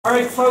All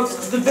right,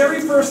 folks, the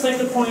very first thing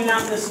to point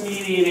out in this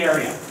immediate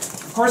area,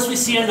 of course, we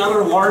see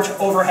another large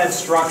overhead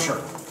structure,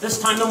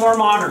 this time the more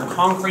modern,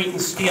 concrete and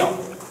steel.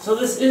 So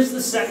this is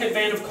the second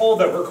vein of coal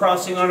that we're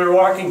crossing on our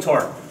walking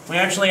tour. We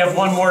actually have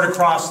one more to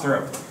cross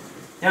through.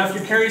 Now, if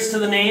you're curious to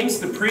the names,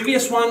 the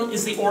previous one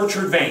is the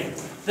Orchard vein.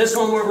 This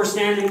one where we're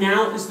standing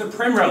now is the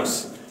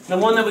Primrose. The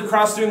one that we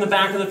crossed through in the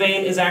back of the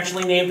vein is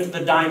actually named the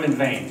Diamond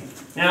vein.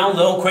 Now, a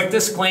little quick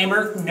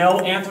disclaimer,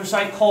 no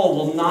anthracite coal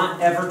will not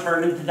ever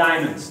turn into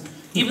diamonds.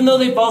 Even though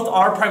they both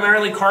are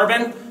primarily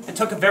carbon, it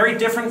took a very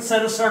different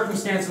set of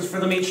circumstances for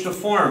them each to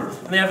form,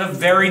 and they have a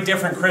very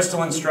different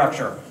crystalline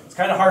structure. It's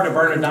kind of hard to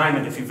burn a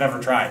diamond if you've ever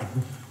tried.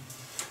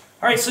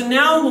 All right, so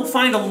now we'll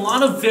find a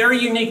lot of very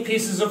unique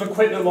pieces of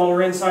equipment while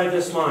we're inside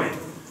this mine.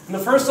 And the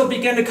first I'll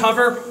begin to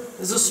cover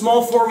is a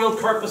small four-wheeled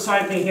cart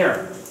beside me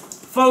here.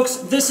 Folks,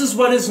 this is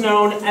what is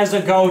known as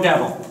a Go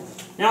Devil.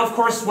 Now, of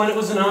course, when it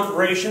was in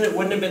operation, it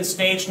wouldn't have been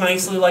staged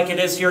nicely like it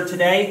is here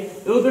today.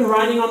 It would have been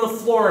riding on the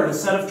floor in a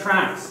set of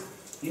tracks.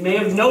 You may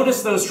have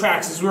noticed those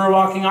tracks as we were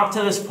walking up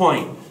to this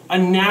point. A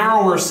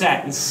narrower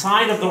set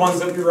inside of the ones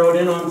that we rode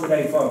in on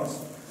today, folks.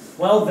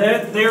 Well,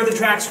 they're the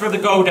tracks for the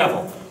Go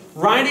Devil.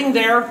 Riding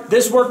there,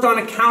 this worked on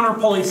a counter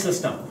pulley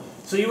system.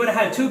 So you would have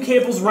had two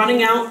cables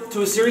running out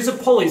to a series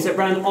of pulleys that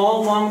ran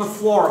all along the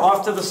floor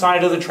off to the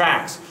side of the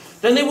tracks.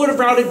 Then they would have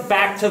routed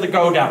back to the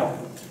Go Devil.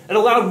 It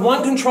allowed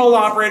one control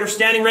operator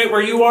standing right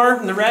where you are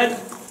in the red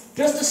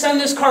just to send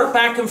this cart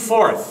back and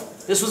forth.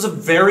 This was a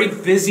very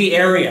busy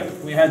area.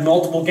 We had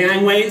multiple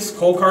gangways.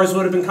 Coal cars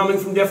would have been coming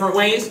from different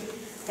ways.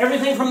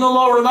 Everything from the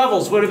lower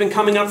levels would have been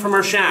coming up from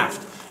our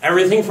shaft.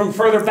 Everything from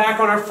further back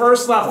on our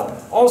first level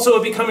also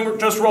would be coming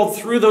just rolled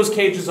through those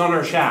cages on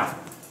our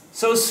shaft.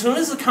 So as soon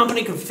as the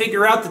company could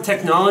figure out the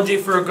technology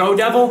for a Go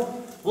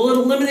Devil, well, it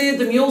eliminated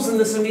the mules in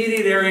this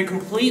immediate area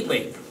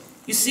completely.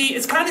 You see,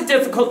 it's kind of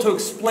difficult to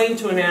explain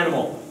to an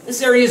animal.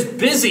 This area is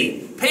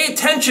busy. Pay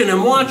attention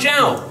and watch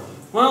out.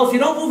 Well, if you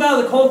don't move out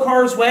of the coal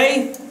car's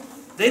way,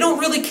 they don't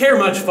really care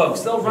much,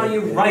 folks. They'll run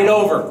you right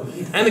over.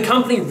 And the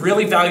company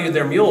really valued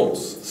their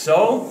mules.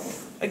 So,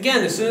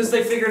 again, as soon as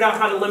they figured out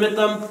how to limit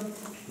them,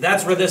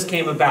 that's where this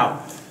came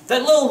about.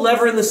 That little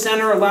lever in the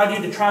center allowed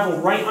you to travel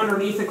right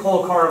underneath the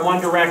coal car in one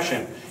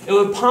direction. It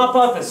would pop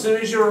up as soon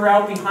as you were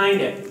out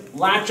behind it.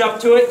 Latch up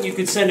to it, and you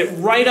could send it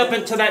right up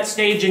into that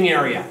staging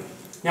area.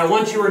 Now,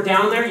 once you were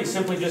down there, you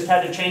simply just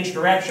had to change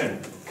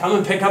direction. Come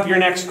and pick up your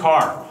next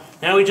car.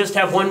 Now we just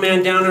have one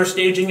man down our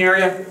staging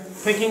area,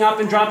 picking up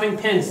and dropping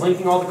pins,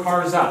 linking all the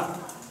cars up.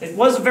 It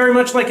was very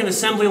much like an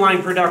assembly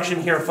line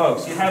production here,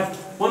 folks. You have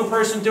one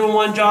person doing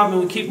one job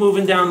and we keep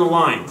moving down the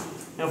line.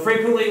 Now,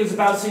 frequently it was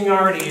about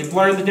seniority. You'd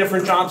learn the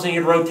different jobs and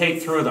you'd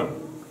rotate through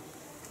them.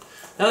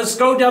 Now, this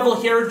Go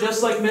Devil here,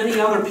 just like many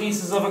other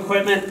pieces of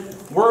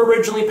equipment, were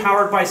originally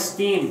powered by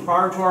steam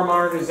prior to our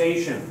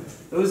modernization.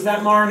 It was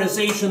that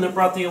modernization that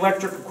brought the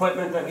electric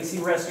equipment that we see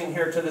resting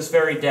here to this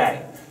very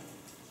day.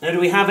 Now, do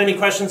we have any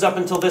questions up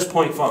until this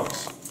point,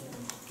 folks?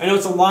 I know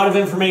it's a lot of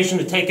information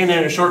to take in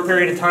a short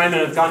period of time,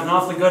 and I've gotten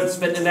awfully good at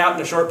spitting it out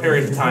in a short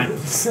period of time.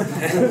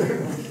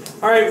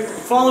 All right,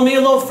 follow me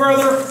a little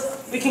further.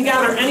 We can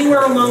gather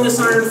anywhere along this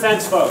iron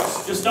fence,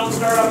 folks. Just don't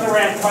start up the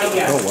ramp quite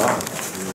yet. Oh, wow.